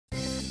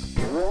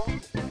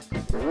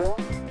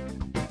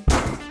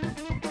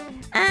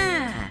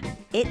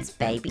it's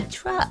Baby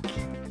Truck.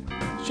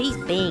 She's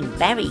being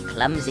very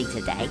clumsy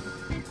today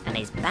and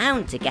is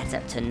bound to get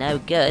up to no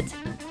good.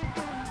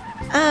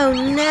 Oh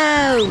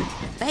no!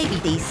 Baby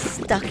Dee's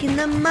stuck in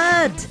the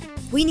mud.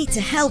 We need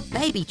to help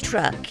Baby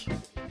Truck.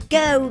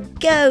 Go,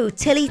 go,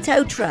 Tilly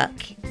Tow Truck.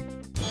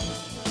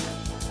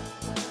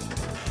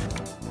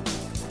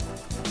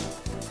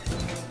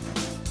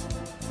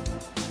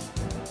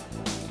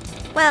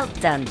 Well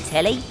done,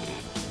 Tilly.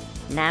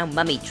 Now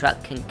Mummy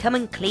Truck can come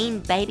and clean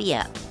Baby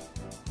up.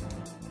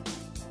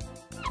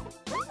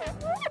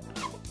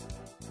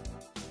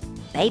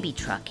 Baby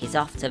Truck is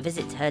off to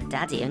visit her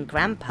Daddy and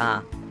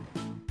Grandpa.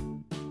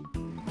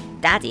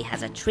 Daddy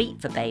has a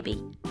treat for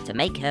Baby to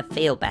make her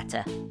feel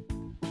better.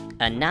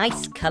 A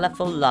nice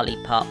colourful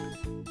lollipop.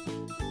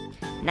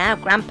 Now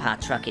Grandpa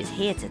Truck is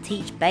here to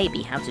teach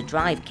Baby how to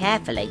drive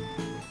carefully.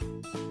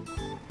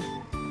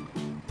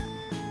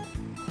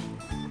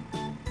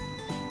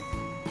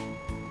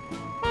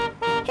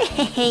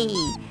 Hey,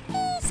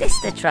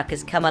 Sister Truck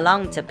has come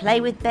along to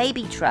play with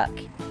Baby Truck.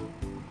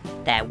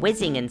 They're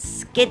whizzing and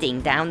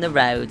skidding down the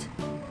road.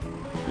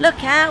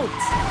 Look out!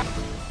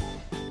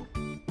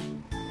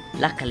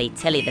 Luckily,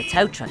 Tilly the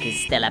tow truck is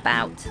still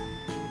about.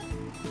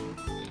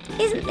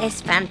 Isn't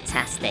this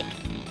fantastic?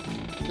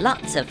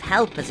 Lots of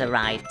helpers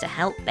arrived to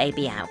help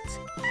Baby out.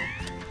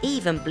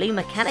 Even Blue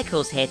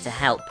Mechanical's here to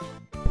help.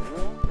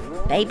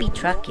 Baby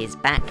Truck is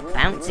back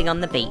bouncing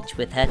on the beach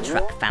with her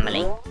truck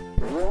family.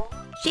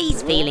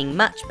 She's feeling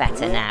much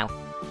better now.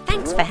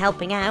 Thanks for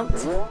helping out.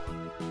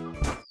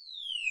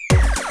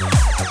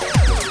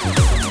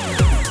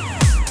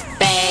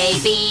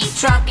 Baby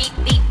truck, beep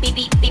beep beep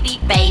beep beep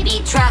beep.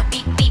 Baby truck,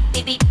 beep beep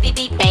beep beep beep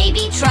beep.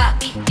 Baby truck,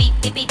 beep beep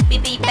beep beep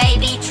beep beep.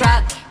 Baby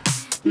truck.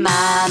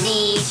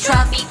 Mommy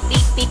truck, beep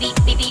beep beep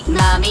beep beep beep.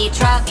 Mommy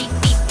truck, beep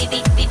beep beep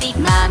beep beep beep.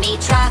 Mommy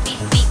truck, beep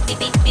beep beep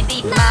beep beep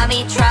beep.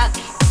 Mommy truck.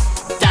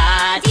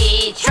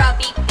 Daddy truck,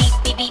 beep beep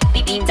beep beep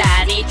beep beep.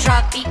 Daddy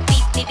truck, beep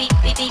beep beep beep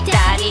beep beep.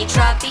 Daddy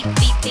truck, beep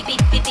beep beep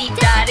beep beep beep.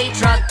 Daddy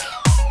truck.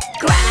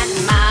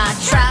 Grandma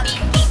truck,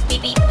 beep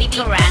beep beep beep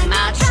beep.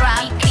 Grandma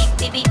truck, beep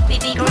beep beep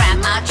beep beep.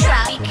 Grandma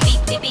truck,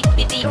 beep beep beep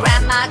beep beep.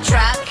 Grandma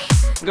truck.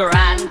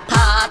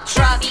 Grandpa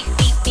truck,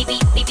 beep beep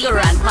beep beep beep.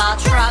 Grandpa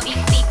truck, beep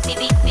beep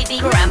beep beep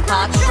beep.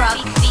 Grandpa truck,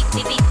 beep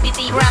beep beep beep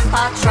beep.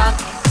 Grandpa truck.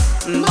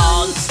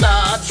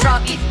 Monster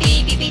truck, beep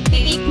beep beep beep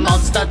beep.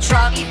 Monster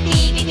truck, beep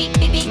beep beep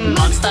beep beep.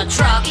 Monster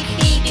truck,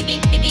 beep beep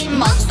beep beep beep.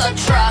 Monster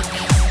truck.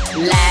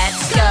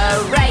 Let's go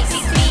race,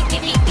 beep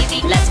beep beep beep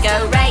beep. Let's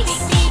go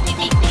race, beep beep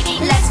beep beep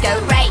beep. Let's go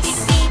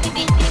race, beep beep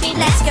beep beep beep.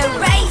 Let's go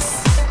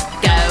race.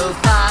 Go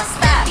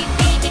faster,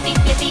 beep beep beep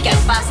beep beep. Go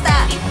faster,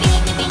 beep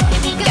beep beep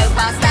beep beep. Go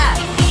faster,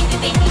 beep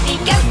beep beep beep beep.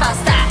 Go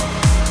faster.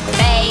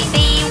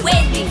 Baby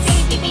wins,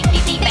 beep beep beep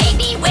beep beep.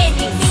 Baby wins,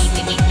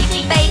 beep beep beep beep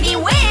beep. Baby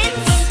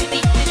wins, beep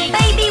beep beep beep.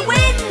 Baby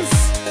wins.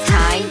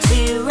 Time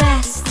to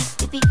rest,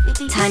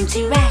 time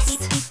to rest,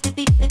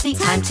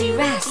 time to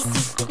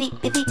rest,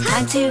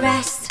 time to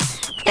rest.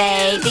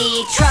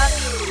 Baby truck.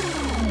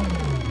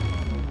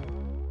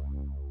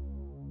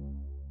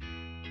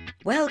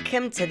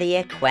 Welcome to the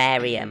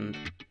aquarium.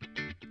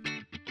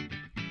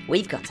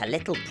 We've got a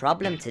little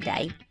problem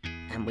today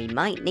and we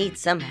might need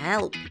some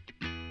help.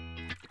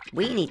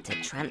 We need to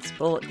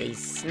transport these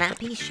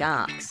snappy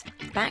sharks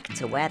back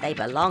to where they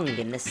belong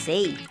in the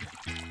sea.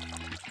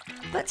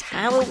 But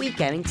how are we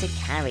going to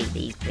carry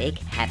these big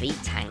heavy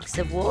tanks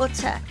of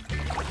water?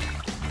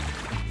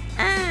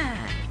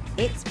 Ah,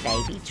 it's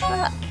Baby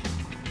Truck.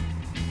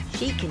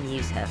 She can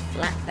use her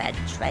flatbed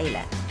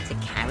trailer to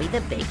carry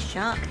the big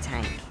shark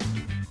tank.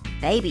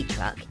 Baby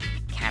Truck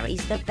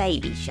carries the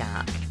baby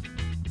shark.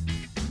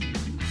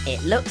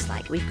 It looks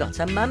like we've got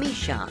a mummy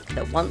shark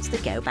that wants to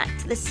go back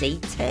to the sea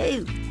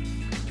too.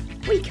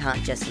 We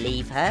can't just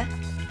leave her.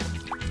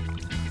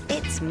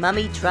 It's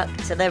Mummy Truck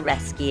to the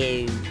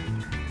rescue.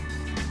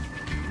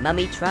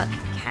 Mummy Truck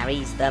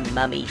carries the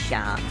mummy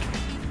shark.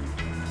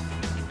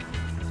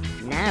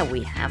 Now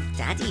we have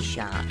Daddy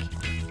Shark.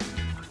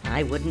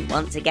 I wouldn't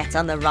want to get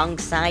on the wrong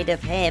side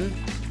of him.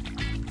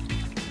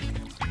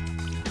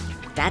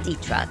 Daddy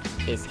Truck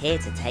is here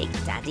to take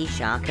Daddy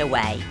Shark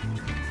away.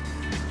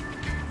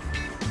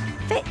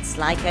 Fits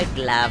like a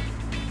glove.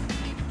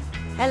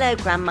 Hello,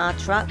 Grandma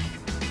Truck.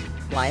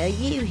 Why are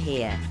you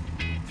here?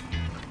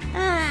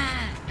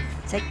 Ah,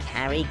 to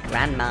carry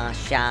Grandma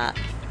Shark.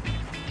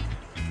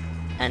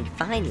 And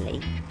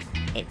finally,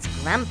 it's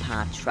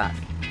Grandpa Truck,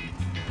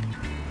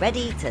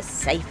 ready to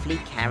safely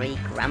carry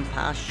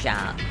Grandpa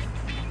Shark.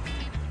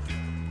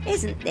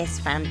 Isn't this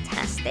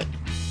fantastic?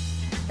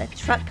 The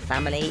Truck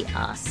family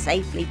are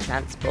safely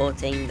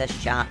transporting the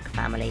Shark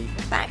family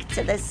back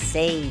to the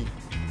sea.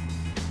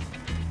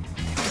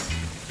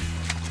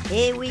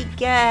 Here we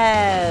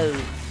go!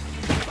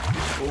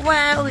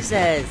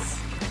 Wowzers!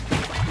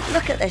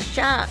 Look at the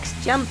sharks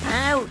jump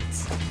out!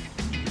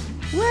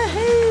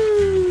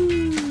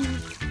 Woohoo!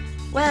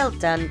 Well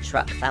done,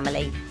 Truck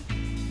family.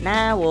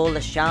 Now all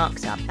the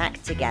sharks are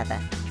back together.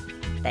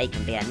 They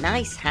can be a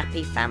nice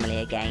happy family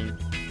again.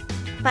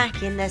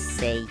 Back in the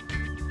sea.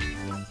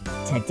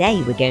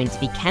 Today we're going to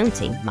be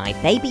counting my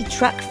baby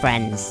truck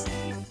friends.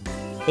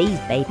 These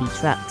baby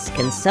trucks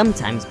can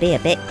sometimes be a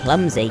bit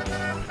clumsy.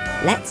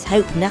 Let's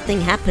hope nothing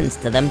happens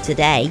to them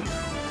today.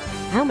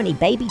 How many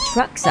baby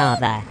trucks are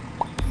there?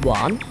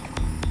 1,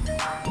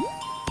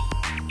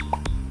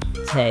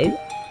 2,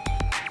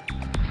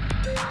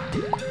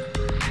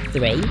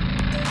 3,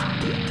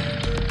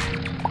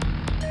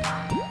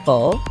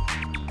 4,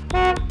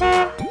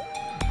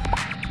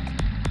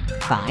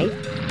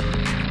 5,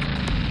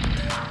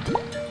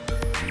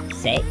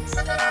 6,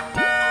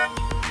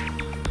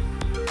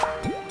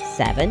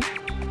 7,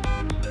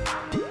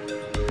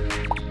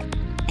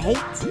 8,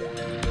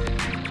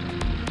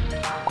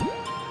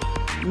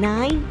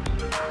 9,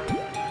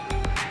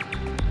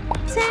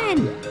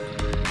 10.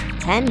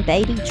 10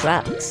 baby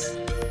trucks.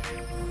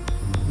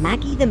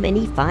 Maggie the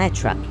mini fire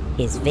truck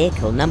is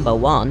vehicle number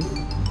 1,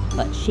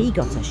 but she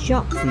got a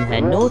shock from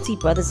her naughty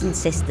brothers and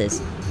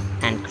sisters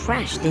and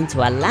crashed into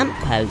a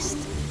lamppost.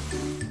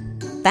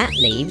 That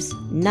leaves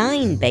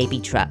 9 baby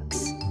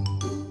trucks.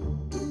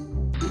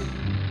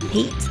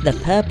 Pete the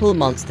purple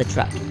monster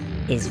truck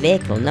is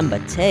vehicle number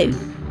 2.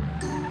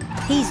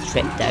 He's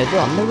tripped over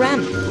on the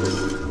ramp.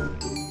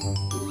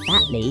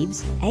 That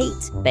leaves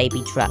 8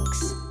 baby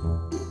trucks.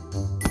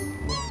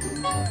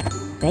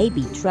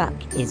 Baby truck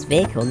is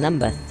vehicle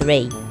number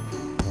 3.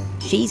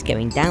 She's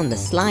going down the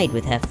slide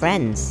with her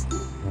friends.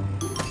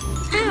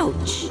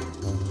 Ouch!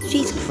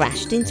 She's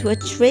crashed into a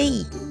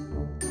tree.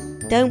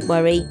 Don't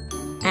worry,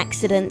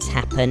 accidents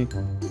happen.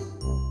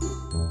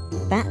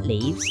 That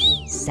leaves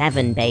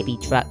 7 baby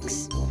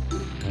trucks.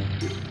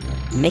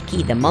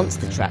 Mickey the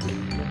monster truck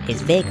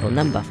is vehicle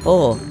number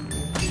 4,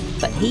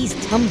 but he's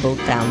tumbled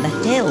down the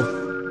hill.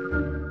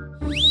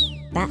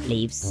 That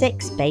leaves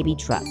 6 baby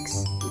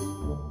trucks.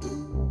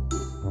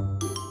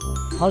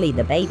 Holly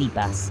the baby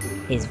bus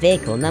is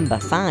vehicle number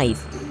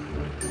 5.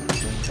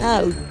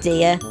 Oh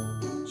dear,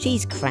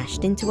 she's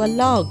crashed into a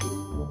log.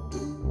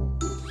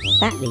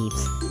 That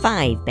leaves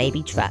 5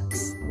 baby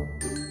trucks.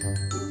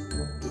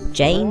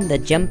 Jane the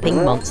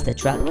jumping monster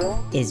truck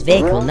is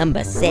vehicle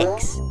number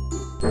 6.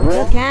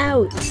 Look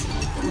out!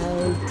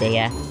 Oh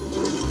dear.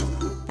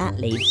 That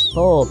leaves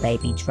 4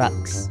 baby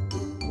trucks.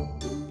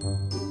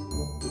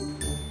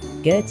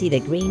 Gertie the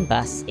green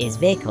bus is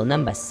vehicle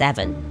number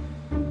 7.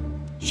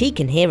 She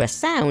can hear a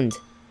sound.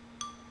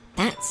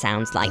 That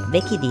sounds like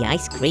Vicky the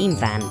ice cream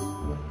van.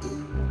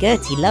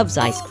 Gertie loves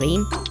ice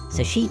cream,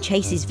 so she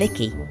chases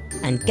Vicky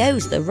and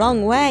goes the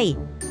wrong way.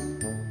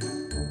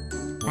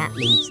 That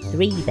leaves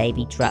 3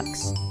 baby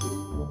trucks.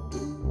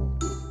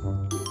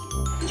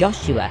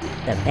 Joshua,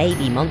 the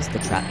baby monster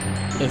truck,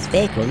 is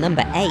vehicle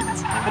number 8,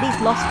 but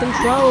he's lost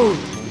control.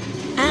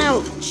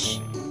 Ouch!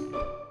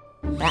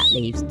 That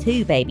leaves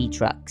 2 baby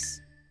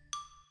trucks.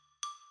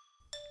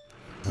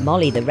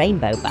 Molly the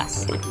rainbow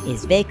bus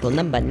is vehicle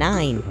number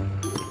 9.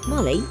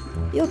 Molly,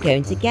 you're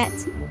going to get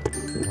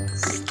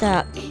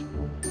stuck.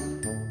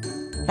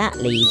 That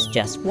leaves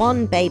just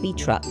 1 baby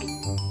truck.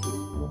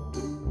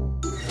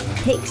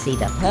 Pixie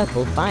the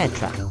purple fire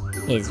truck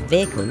is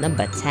vehicle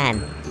number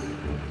 10.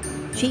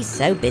 She's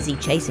so busy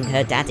chasing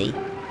her daddy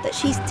that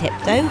she's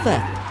tipped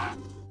over.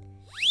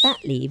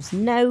 That leaves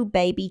no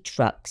baby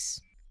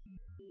trucks.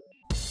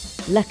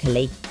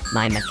 Luckily,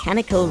 my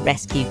mechanical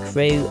rescue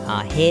crew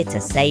are here to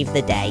save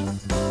the day.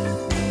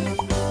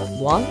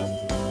 1,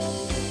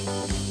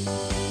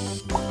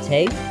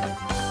 2,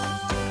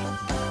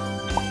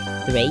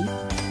 3,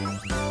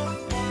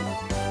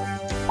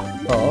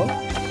 4,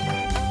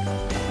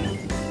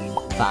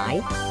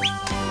 5,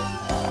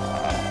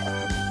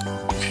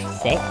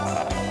 6,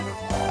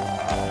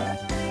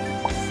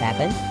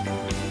 7,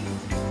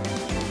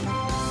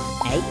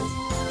 8,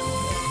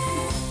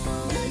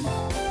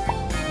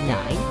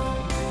 9,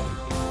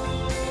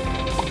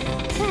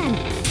 10.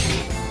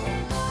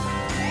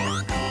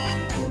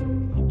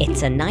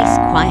 It's a nice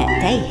quiet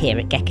day here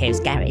at Gecko's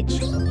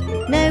garage.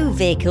 No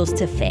vehicles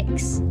to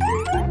fix.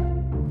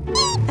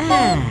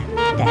 Ah,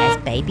 there's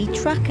Baby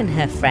Truck and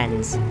her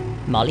friends,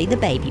 Molly the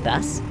baby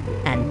bus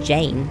and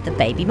Jane the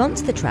baby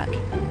monster truck.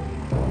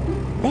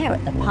 They're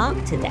at the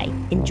park today,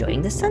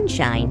 enjoying the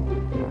sunshine.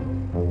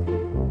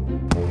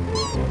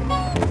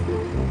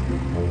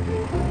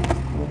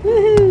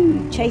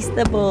 Woohoo! Chase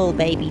the ball,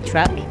 baby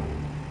truck.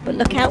 But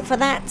look out for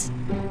that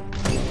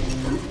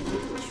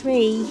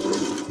tree.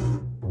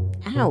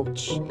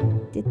 Ouch!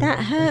 Did that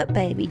hurt,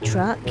 baby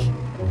truck?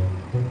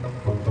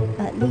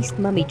 At least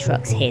mummy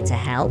truck's here to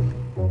help.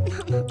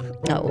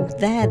 Oh,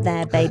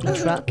 there, baby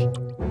truck.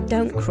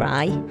 Don't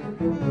cry.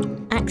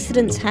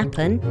 Accidents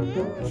happen.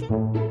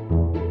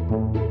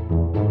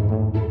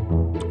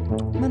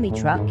 Mummy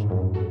truck,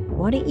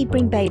 why don't you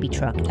bring baby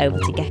truck over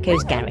to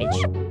Gecko's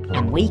garage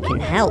and we can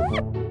help.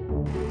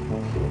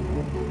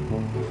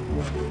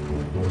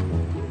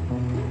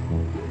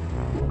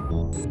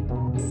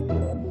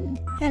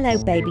 Hello,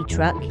 baby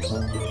truck.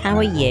 How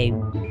are you?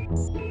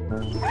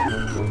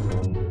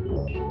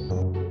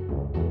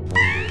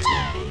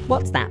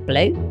 What's that,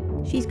 Blue?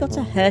 She's got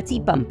a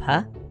hurty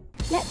bumper.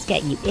 Let's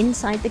get you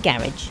inside the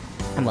garage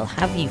and we'll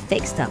have you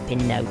fixed up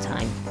in no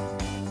time.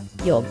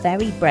 You're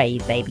very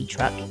brave, Baby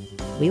Truck.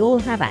 We all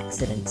have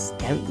accidents,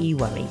 don't you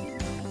worry.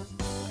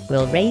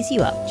 We'll raise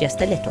you up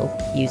just a little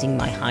using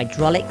my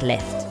hydraulic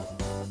lift.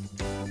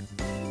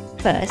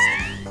 First,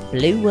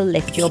 Blue will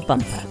lift your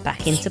bumper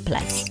back into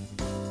place.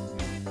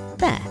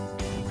 There.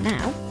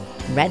 Now,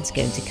 Red's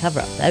going to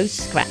cover up those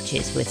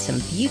scratches with some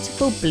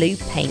beautiful blue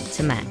paint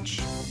to match.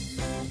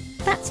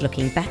 That's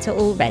looking better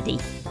already.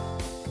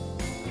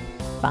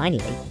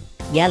 Finally,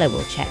 Yellow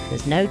will check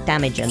there's no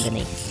damage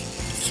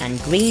underneath,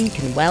 and Green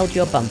can weld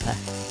your bumper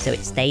so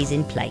it stays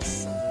in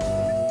place.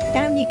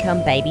 Down you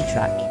come, Baby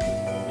Truck.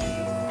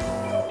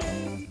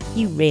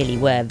 You really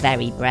were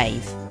very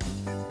brave.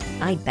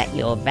 I bet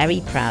you're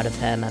very proud of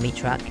her, Mummy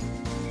Truck.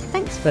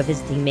 Thanks for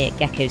visiting me at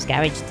Gecko's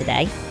garage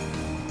today.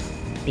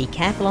 Be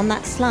careful on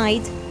that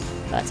slide,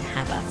 but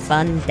have a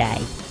fun day.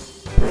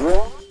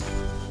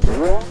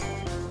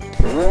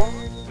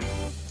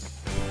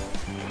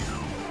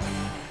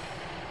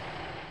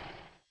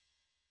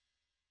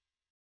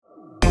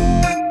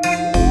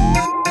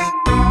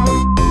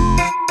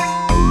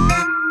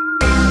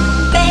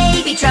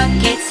 Baby Truck,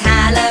 it's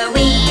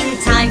Halloween,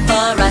 time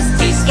for us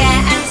to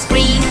scare and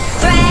scream.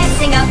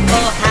 Dressing up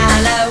for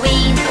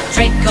Halloween,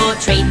 trick or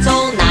treat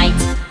all night.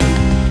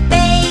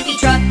 Baby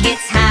Truck,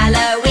 it's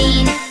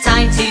Halloween,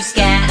 time to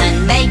scare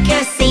and make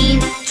a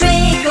scene.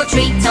 Trick or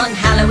treat on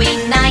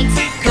Halloween night,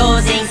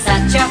 causing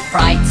such a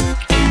fright.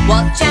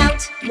 Watch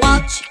out,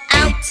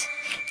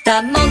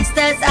 the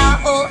monsters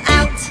are all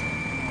out.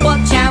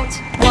 Watch out,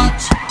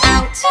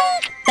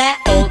 they're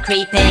all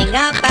creeping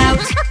about.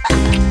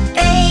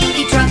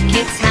 Baby Truck,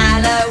 it's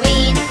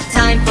Halloween,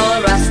 time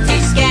for us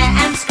to scare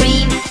and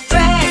scream.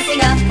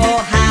 Dressing up for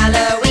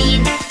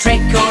Halloween,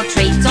 trick or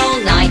treat all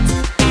night.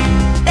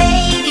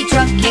 Baby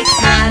Truck, it's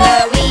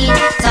Halloween,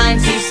 time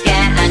to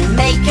scare and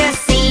make a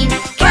scene.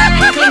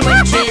 Cackling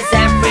witches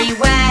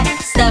everywhere,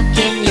 stuck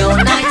in your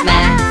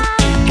nightmare.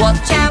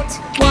 Watch out,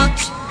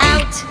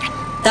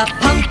 the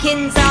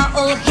pumpkins are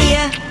all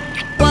here.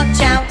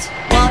 Watch out,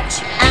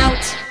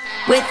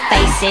 with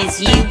faces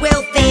you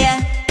will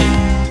fear.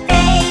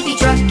 Baby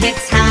Truck,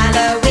 it's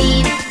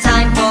Halloween,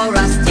 time for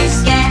us to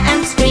scare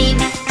and scream.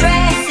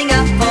 Dressing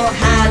up for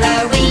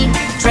Halloween,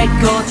 trick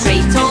or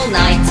treat all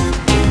night.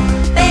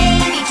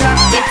 Baby Truck,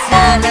 it's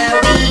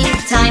Halloween,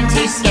 time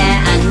to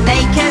scare and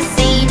make a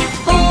scene.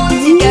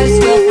 Haunted ghosts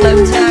will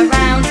float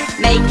around,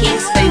 making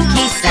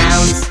spooky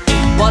sounds.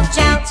 Watch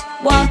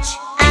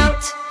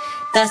out,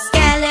 the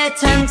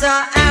skeletons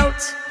are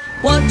out.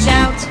 Watch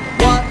out,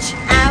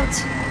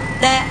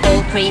 they're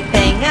all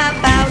creeping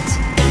about.